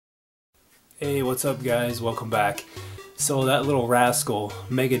Hey, what's up guys? Welcome back. So that little rascal,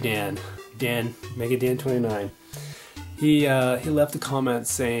 Megadan29, he left a comment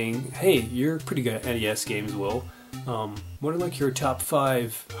saying, hey, you're pretty good at NES games, Will. What are like your top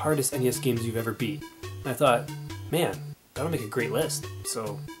 5 hardest NES games you've ever beat? And I thought, man, that'll make a great list.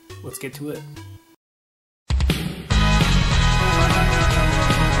 So let's get to it.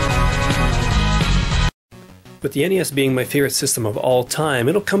 With the NES being my favorite system of all time,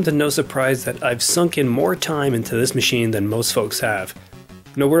 it'll come to no surprise that I've sunk in more time into this machine than most folks have.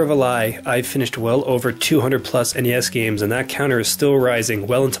 No word of a lie, I've finished well over 200 plus NES games, and that counter is still rising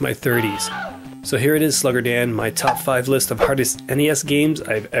well into my 30s. So here it is, Slugger Dan, my top 5 list of hardest NES games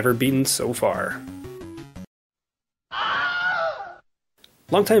I've ever beaten so far.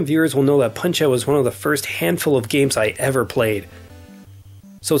 Longtime viewers will know that Punch-Out was one of the first handful of games I ever played.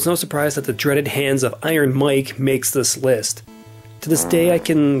 So it's no surprise that the dreaded hands of Iron Mike makes this list. To this day I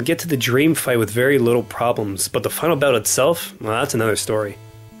can get to the dream fight with very little problems, but the final bout itself, well, that's another story.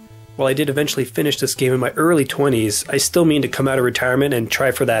 While I did eventually finish this game in my early 20s, I still mean to come out of retirement and try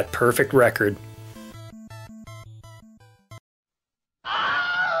for that perfect record.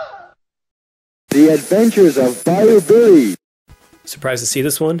 The Adventures of Bayou Billy. Surprised to see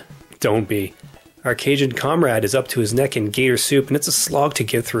this one? Don't be. Our Cajun comrade is up to his neck in gator soup, and it's a slog to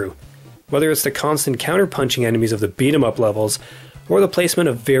get through. Whether it's the constant counter-punching enemies of the beat-em-up levels, or the placement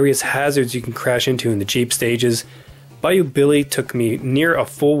of various hazards you can crash into in the Jeep stages, Bayou Billy took me near a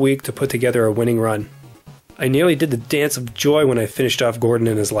full week to put together a winning run. I nearly did the dance of joy when I finished off Gordon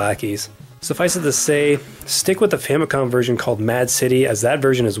and his lackeys. Suffice it to say, stick with the Famicom version called Mad City, as that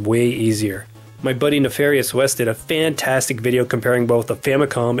version is way easier. My buddy Nefarious West did a fantastic video comparing both the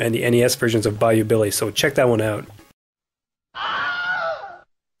Famicom and the NES versions of Bayou Billy, so check that one out.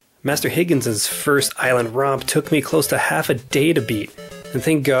 Master Higgins' first island romp took me close to half a day to beat, and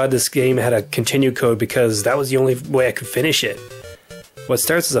thank God this game had a continue code because that was the only way I could finish it. What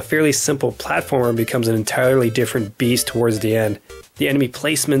starts as a fairly simple platformer becomes an entirely different beast towards the end. The enemy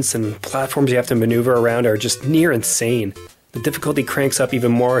placements and platforms you have to maneuver around are just near insane. The difficulty cranks up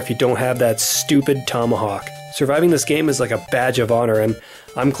even more if you don't have that stupid tomahawk. Surviving this game is like a badge of honor, and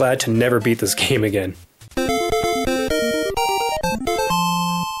I'm glad to never beat this game again.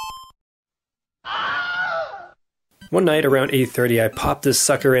 One night around 8:30 I popped this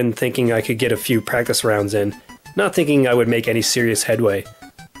sucker in thinking I could get a few practice rounds in, not thinking I would make any serious headway.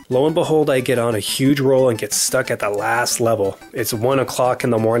 Lo and behold, I get on a huge roll and get stuck at the last level. It's 1 o'clock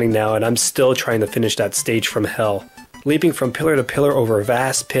in the morning now, and I'm still trying to finish that stage from hell. Leaping from pillar to pillar over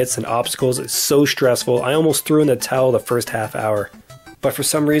vast pits and obstacles is so stressful, I almost threw in the towel the first half hour. But for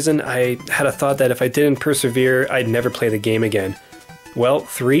some reason, I had a thought that if I didn't persevere, I'd never play the game again. Well,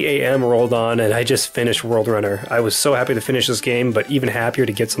 3 AM rolled on and I just finished World Runner. I was so happy to finish this game, but even happier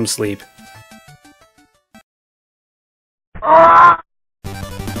to get some sleep.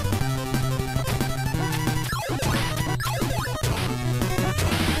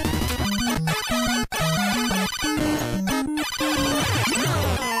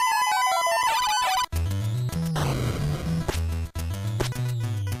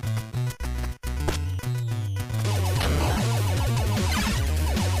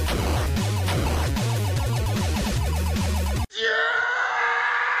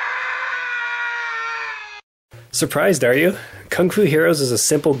 Surprised, are you? Kung Fu Heroes is a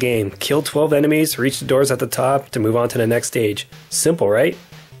simple game. Kill 12 enemies, reach the doors at the top to move on to the next stage. Simple, right?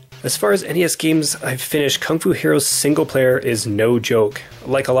 As far as NES games I've finished, Kung Fu Heroes single player is no joke.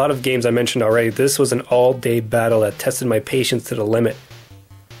 Like a lot of games I mentioned already, this was an all-day battle that tested my patience to the limit.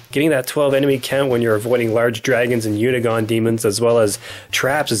 Getting that 12 enemy count when you're avoiding large dragons and Unigon demons as well as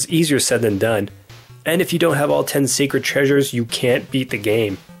traps is easier said than done. And if you don't have all 10 secret treasures, you can't beat the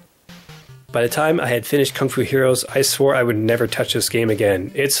game. By the time I had finished Kung Fu Heroes, I swore I would never touch this game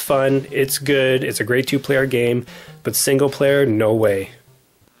again. It's fun, it's good, it's a great 2-player game, but single player, no way.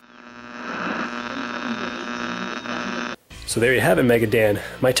 So there you have it, Megadan,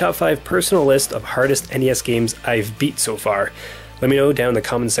 my top 5 personal list of hardest NES games I've beat so far. Let me know down in the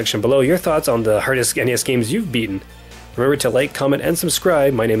comment section below your thoughts on the hardest NES games you've beaten. Remember to like, comment, and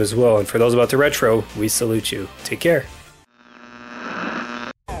subscribe. My name is Will, and for those about to retro, we salute you. Take care.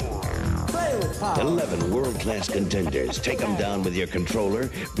 11 world-class contenders. Take them down with your controller,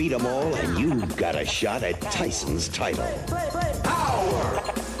 beat them all, and you've got a shot at Tyson's title. Power!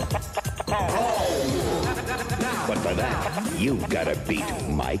 But for that, you've got to beat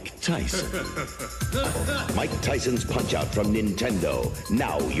Mike Tyson. Mike Tyson's Punch-Out from Nintendo.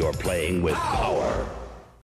 Now you're playing with power.